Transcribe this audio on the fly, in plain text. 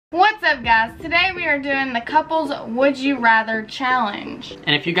up, guys? Today we are doing the couples Would You Rather challenge.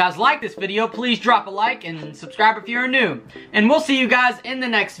 And if you guys like this video, please drop a like and subscribe if you're new. And we'll see you guys in the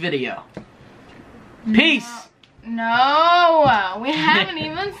next video. Peace! No, we haven't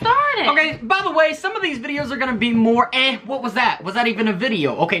even started. Okay, by the way, some of these videos are gonna be more what was that? Was that even a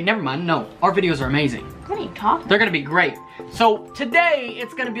video? Okay, never mind, no. Our videos are amazing. What are you talking about? They're gonna be great. So today,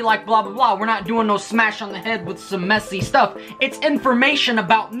 it's gonna be like blah blah blah. We're not doing no smash on the head with some messy stuff. It's information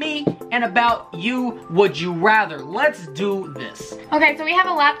about me and about you. Would you rather? Let's do this. Okay, so we have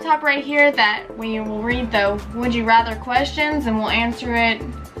a laptop right here that we will read the Would You Rather questions and we'll answer it,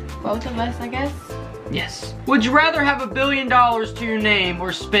 both of us, I guess. Yes. Would you rather have $1 billion to your name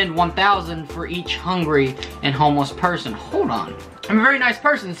or spend 1,000 for each hungry and homeless person? Hold on. I'm a very nice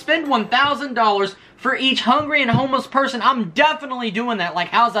person. Spend $1,000 for each hungry and homeless person. I'm definitely doing that. Like,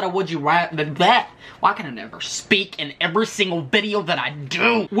 how's that a would you rather? Why can I never speak in every single video that I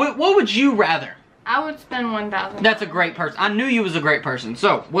do? What would you rather? I would spend 1,000. That's a great person. I knew you was a great person.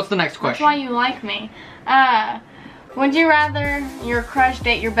 So, what's the next question? That's why you like me. Would you rather your crush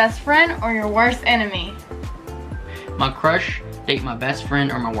date your best friend or your worst enemy? My crush date my best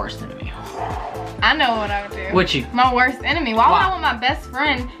friend or my worst enemy? I know what I would do. Would you? My worst enemy. Why would I want my best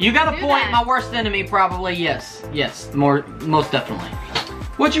friend? You got a point. That? My worst enemy, probably. Yes. Yes. Most definitely.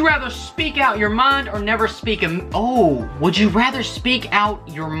 Would you rather speak out your mind or never speak would you rather speak out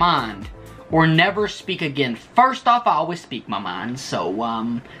your mind or never speak again? First off, I always speak my mind,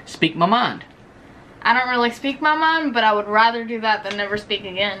 so speak my mind. I don't really speak my mind, but I would rather do that than never speak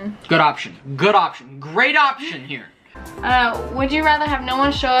again. Good option. Good option. Great option here. Would you rather have no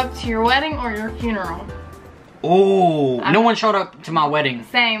one show up to your wedding or your funeral? Oh, no one showed up to my wedding.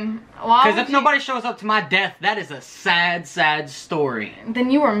 Same. Because if nobody shows up to my death, that is a sad, sad story. Then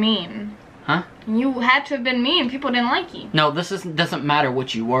you were mean. Huh? You had to have been mean. People didn't like you. No, doesn't matter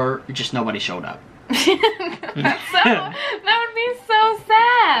what you were. Just nobody showed up. That would be so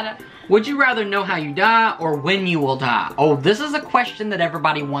sad. Would you rather know how you die or when you will die? Oh, this is a question that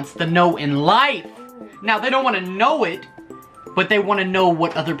everybody wants to know in life. Now, they don't want to know it, but they want to know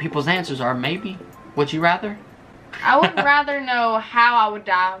what other people's answers are, maybe. Would you rather? I would rather know how I would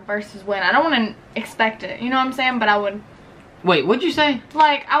die versus when. I don't want to expect it, you know what I'm saying? But I would... Wait, what'd you say?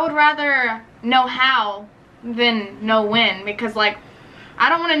 Like, I would rather know how than know when, because, like, I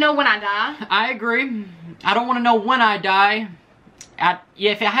don't want to know when I die. I agree. I don't want to know when I die.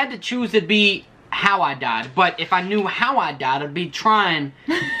 Yeah, if I had to choose, it'd be how I died. But if I knew how I died, I'd be trying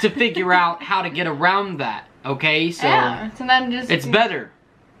to figure out how to get around that. Okay, so yeah, so then just it's better.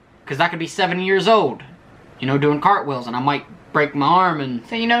 Because I could be 7 years old, you know, doing cartwheels, and I might break my arm and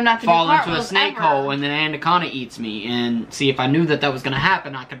so you know not to fall do into a snake hole, and then an anaconda eats me. And see, if I knew that was going to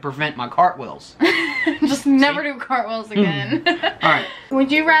happen, I could prevent my cartwheels. Just never do cartwheels again. Alright.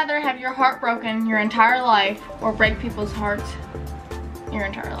 Would you rather have your heart broken your entire life or break people's hearts your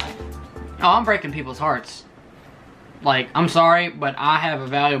entire life? Oh, I'm breaking people's hearts. Like, I'm sorry, but I have a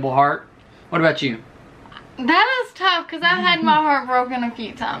valuable heart. What about you? That is tough, because I've had my heart broken a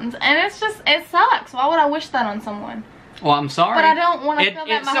few times. And it's just, it sucks. Why would I wish that on someone? Well, I'm sorry. But I don't want to feel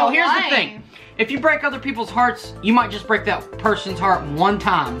that my whole life. So here's the thing. If you break other people's hearts, you might just break that person's heart one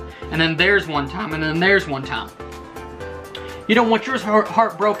time. And then there's one time, and then there's one time. You don't want your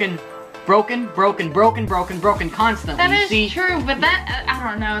heart broken constantly. That is true, but that, I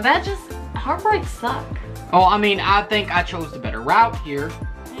don't know, that just, heartbreaks suck. Oh, I mean, I think I chose the better route here.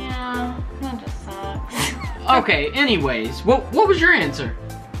 Yeah, that just sucks. Okay, anyways, what was your answer?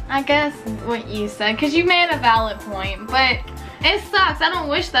 I guess what you said, because you made a valid point, but it sucks. I don't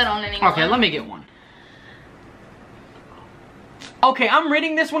wish that on anyone. Okay, let me get one. Okay, I'm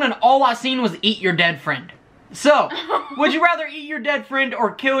reading this one and all I seen was eat your dead friend. So, would you rather eat your dead friend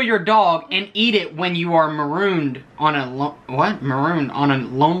or kill your dog and eat it when you are marooned on a marooned on a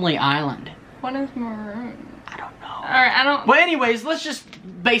lonely island? What is maroon? I don't know. Alright, I don't... Well, anyways, let's just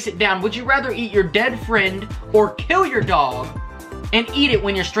base it down. Would you rather eat your dead friend or kill your dog and eat it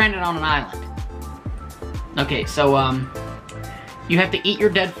when you're stranded on an island? Okay, so, you have to eat your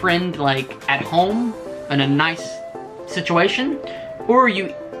dead friend, like, at home in a nice situation, or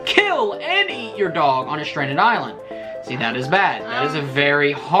you kill and eat your dog on a stranded island. See, that is bad. That is a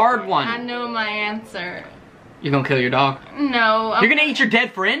very hard one. I know my answer. You're gonna kill your dog? No. You're gonna eat your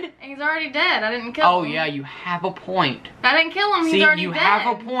dead friend? He's already dead. I didn't kill him. Oh yeah, you have a point. I didn't kill him. He's already dead. See, you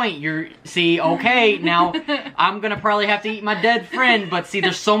have a point. Okay, now I'm gonna probably have to eat my dead friend, but see,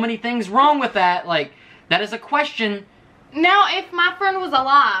 there's so many things wrong with that. Like, that is a question. Now, if my friend was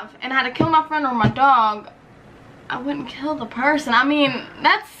alive and I had to kill my friend or my dog, I wouldn't kill the person. I mean,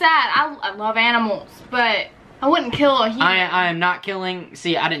 that's sad. I love animals, but I wouldn't kill a human. I am not killing.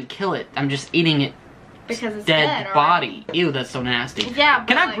 See, I didn't kill it. I'm just eating it. Because it's Dead dead body. Ew, that's so nasty. Yeah, but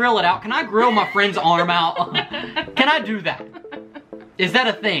Can I like... grill it out? Can I grill my friend's arm out? Can I do that? Is that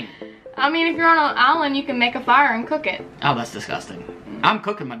a thing? I mean, if you're on an island, you can make a fire and cook it. Oh, that's disgusting. I'm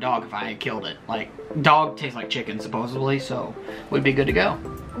cooking my dog if I had killed it. Like, dog tastes like chicken, supposedly, so we'd be good to go.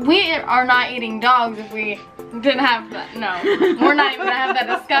 We are not eating dogs if we didn't have that. No. We're not even gonna have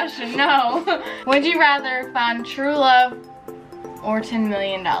that discussion. No. Would you rather find true love or $10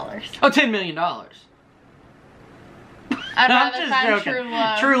 million? Oh, $10 million. I'd I'm rather just find joking. true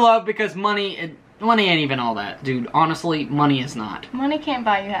love. True love, because money ain't even all that. Dude, honestly, money is not. Money can't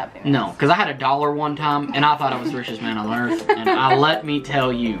buy you happiness. No, because I had $1 one time, and I thought I was the richest man on earth, and let me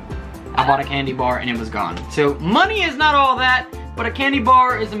tell you, I bought a candy bar, and it was gone. So, money is not all that, but a candy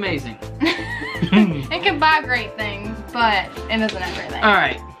bar is amazing. It can buy great things, but it isn't everything.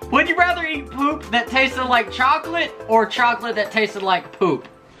 Alright, would you rather eat poop that tasted like chocolate, or chocolate that tasted like poop?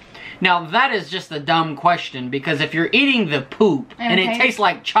 Now, that is just a dumb question, because if you're eating the poop, and it tastes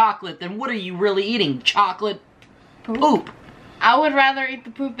like chocolate, then what are you really eating? Chocolate poop. I would rather eat the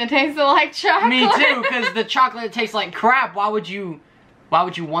poop that tasted like chocolate. Me too, because the chocolate tastes like crap. Why would you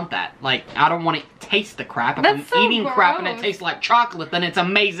want that? Like, I don't want to taste the crap. If I'm eating crap and it tastes like chocolate, then it's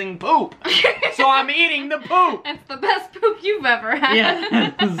amazing poop. So I'm eating the poop. It's the best poop you've ever had.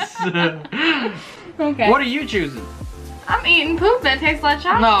 Yes. Okay. What are you choosing? I'm eating poop that tastes like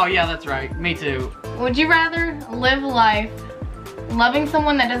chocolate. No, yeah, that's right. Me too. Would you rather live life loving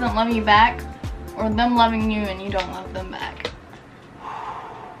someone that doesn't love you back, or them loving you and you don't love them back?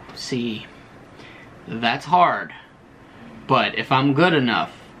 See, that's hard. But if I'm good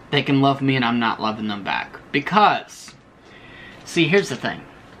enough, they can love me and I'm not loving them back. Because, see, here's the thing.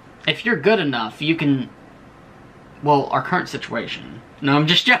 If you're good enough, you can, well, our current situation. No, I'm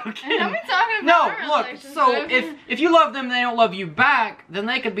just joking. Are we talking about No, our look, so if you love them and they don't love you back, then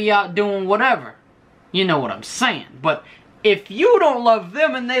they could be out doing whatever. You know what I'm saying. But if you don't love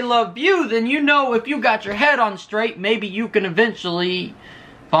them and they love you, then you know if you got your head on straight, maybe you can eventually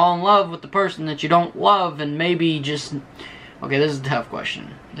fall in love with the person that you don't love, and maybe just... Okay, this is a tough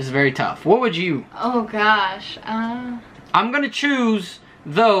question. This is very tough. What would you... Oh, gosh. I'm gonna choose,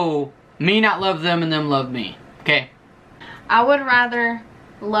 though, me not love them and them love me. Okay? I would rather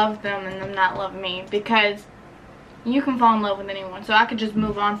love them and them not love me, because you can fall in love with anyone. So I could just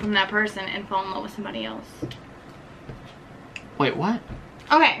move on from that person and fall in love with somebody else. Wait, what?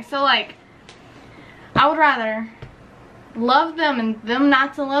 Okay, so like, I would rather love them and them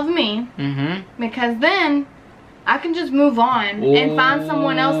not to love me, because then I can just move on and find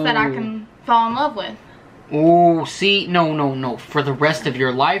someone else that I can fall in love with. Oh, see, no. For the rest of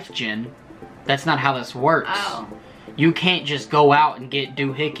your life, Jen, that's not how this works. Oh. You can't just go out and get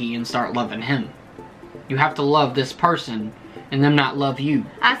doohickey and start loving him. You have to love this person and them not love you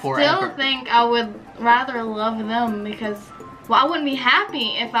forever. Still think I would rather love them, because, well, I wouldn't be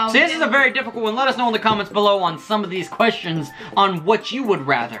happy if I was... See, this is a very difficult one. Let us know in the comments below on some of these questions on what you would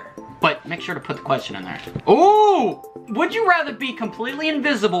rather. But make sure to put the question in there. Ooh! Would you rather be completely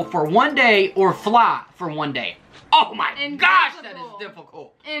invisible for one day or fly for one day? Oh my gosh, that is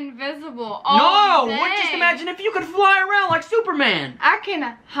difficult. Invisible all day. Just imagine if you could fly around like Superman. I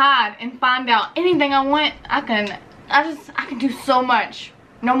can hide and find out anything I want. I can do so much.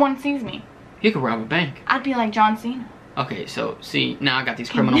 No one sees me. You could rob a bank. I'd be like John Cena. Okay, so see, now I got these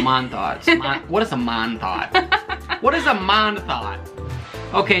criminal mind thoughts. What is a mind thought? What is a mind thought?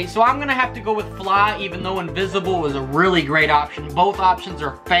 Okay, so I'm gonna have to go with fly, even though invisible is a really great option. Both options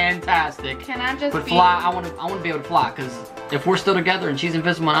are fantastic. Can I just But fly, I wanna be able to fly, because if we're still together and she's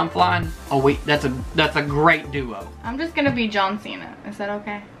invisible and I'm flying, oh wait, that's a great duo. I'm just gonna be John Cena. Is that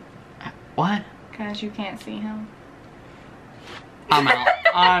okay? What? Because you can't see him. I'm out.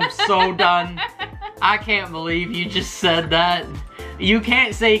 I'm so done. I can't believe you just said that. You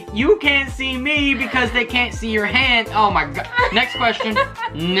can't say, you can't see me because they can't see your hand. Oh my god. Next question.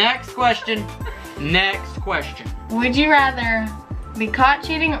 Next question. Next question. Would you rather be caught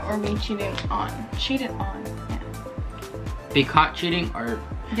cheating or be cheated on? Cheated on, yeah. Be caught cheating or...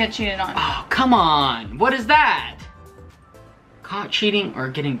 Get cheated on. Oh, come on. What is that? Caught cheating or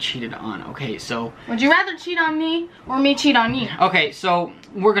getting cheated on? Okay, so... Would you rather cheat on me or me cheat on you? Okay, so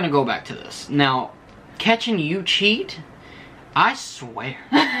we're gonna go back to this. Now, catching you cheat... I swear,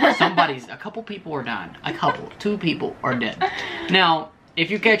 a couple people are dying. Two people are dead. Now,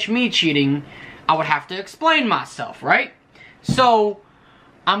 if you catch me cheating, I would have to explain myself, right? So,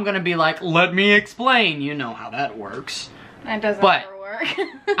 I'm gonna be like, let me explain. You know how that works. That doesn't but ever work.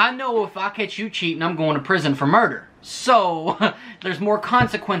 I know if I catch you cheating, I'm going to prison for murder. So, there's more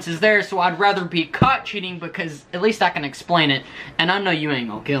consequences there, so I'd rather be caught cheating because at least I can explain it, and I know you ain't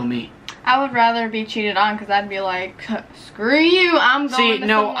gonna kill me. I would rather be cheated on because I'd be like, screw you, I'm going to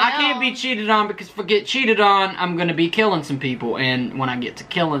someone I can't else. be cheated on because if I get cheated on, I'm gonna be killing some people, and when I get to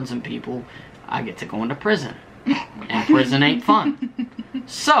killing some people, I get to go into prison. And prison ain't fun.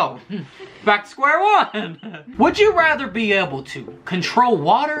 So, back to square one. Would you rather be able to control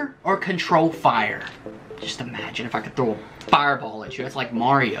water or control fire? Just imagine if I could throw a fireball at you. It's like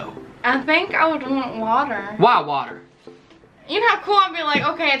Mario. I think I would want water. Why water? You know how cool I'd be like,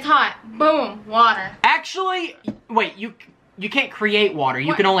 okay, it's hot. Boom, water. Actually, wait, you can't create water.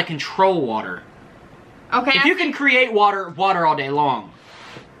 You can only control water. Okay. If you can create water all day long.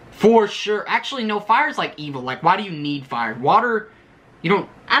 For sure. Actually, no, fire's like evil. Like, why do you need fire? Water, you're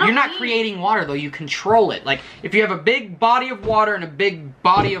not creating water, though. You control it. Like, if you have a big body of water and a big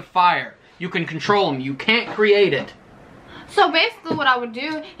body of fire, you can control them. You can't create it. So basically what I would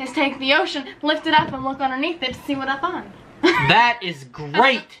do is take the ocean, lift it up, and look underneath it to see what I find. That is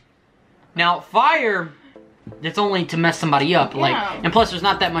great. Now, fire, it's only to mess somebody up. Yeah. Like, and plus, there's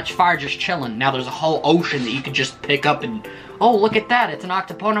not that much fire just chilling. Now, there's a whole ocean that you could just pick up and... Oh, look at that. It's an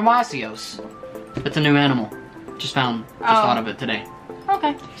octoponomasios. It's a new animal. Just thought of it today.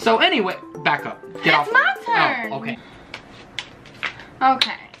 Okay. So anyway, back up. Get off. It's my turn. Oh, okay.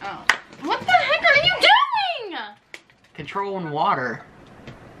 Okay. Oh. What the heck are you doing? Controlling water.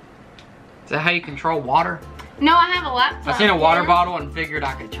 Is that how you control water? No, I have a laptop. I seen a water bottle and figured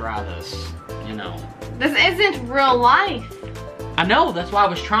I could try this. You know. This isn't real life. I know, that's why I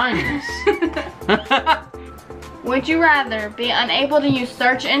was trying this. Would you rather be unable to use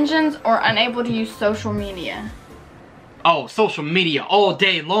search engines or unable to use social media? Oh, social media all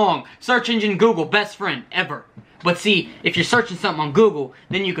day long. Search engine Google, best friend ever. But see, if you're searching something on Google,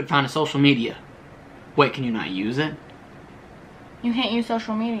 then you could find a social media. Wait, can you not use it? You can't use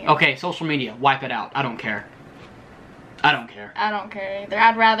social media. Okay, social media, wipe it out. I don't care. I don't care. I don't care either.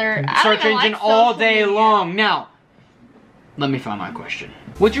 I'd rather... Search engine all day long. Now, let me find my question.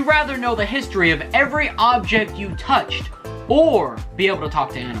 Would you rather know the history of every object you touched or be able to talk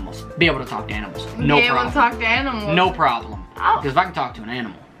to animals? Be able to talk to animals. No problem. Be able to talk to animals. No problem. Oh. Because if I can talk to an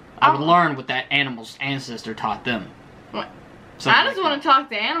animal, I would learn what that animal's ancestor taught them. What? I just want to talk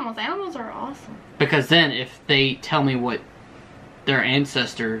to animals. Animals are awesome. Because then if they tell me what their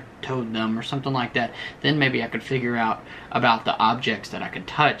ancestor told them or something like that, then maybe I could figure out about the objects that I could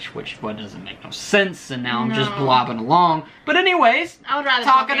touch, which doesn't make no sense, and now I'm just blobbing along. But anyways, I would rather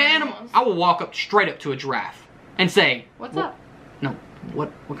talking to animals. I will walk up straight up to a giraffe and say, "What's up?" No,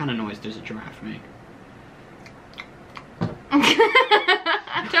 what kind of noise does a giraffe make?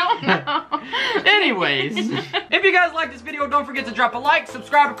 I don't know. Anyways, if you guys like this video, don't forget to drop a like,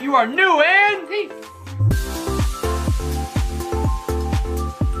 subscribe if you are new, and peace.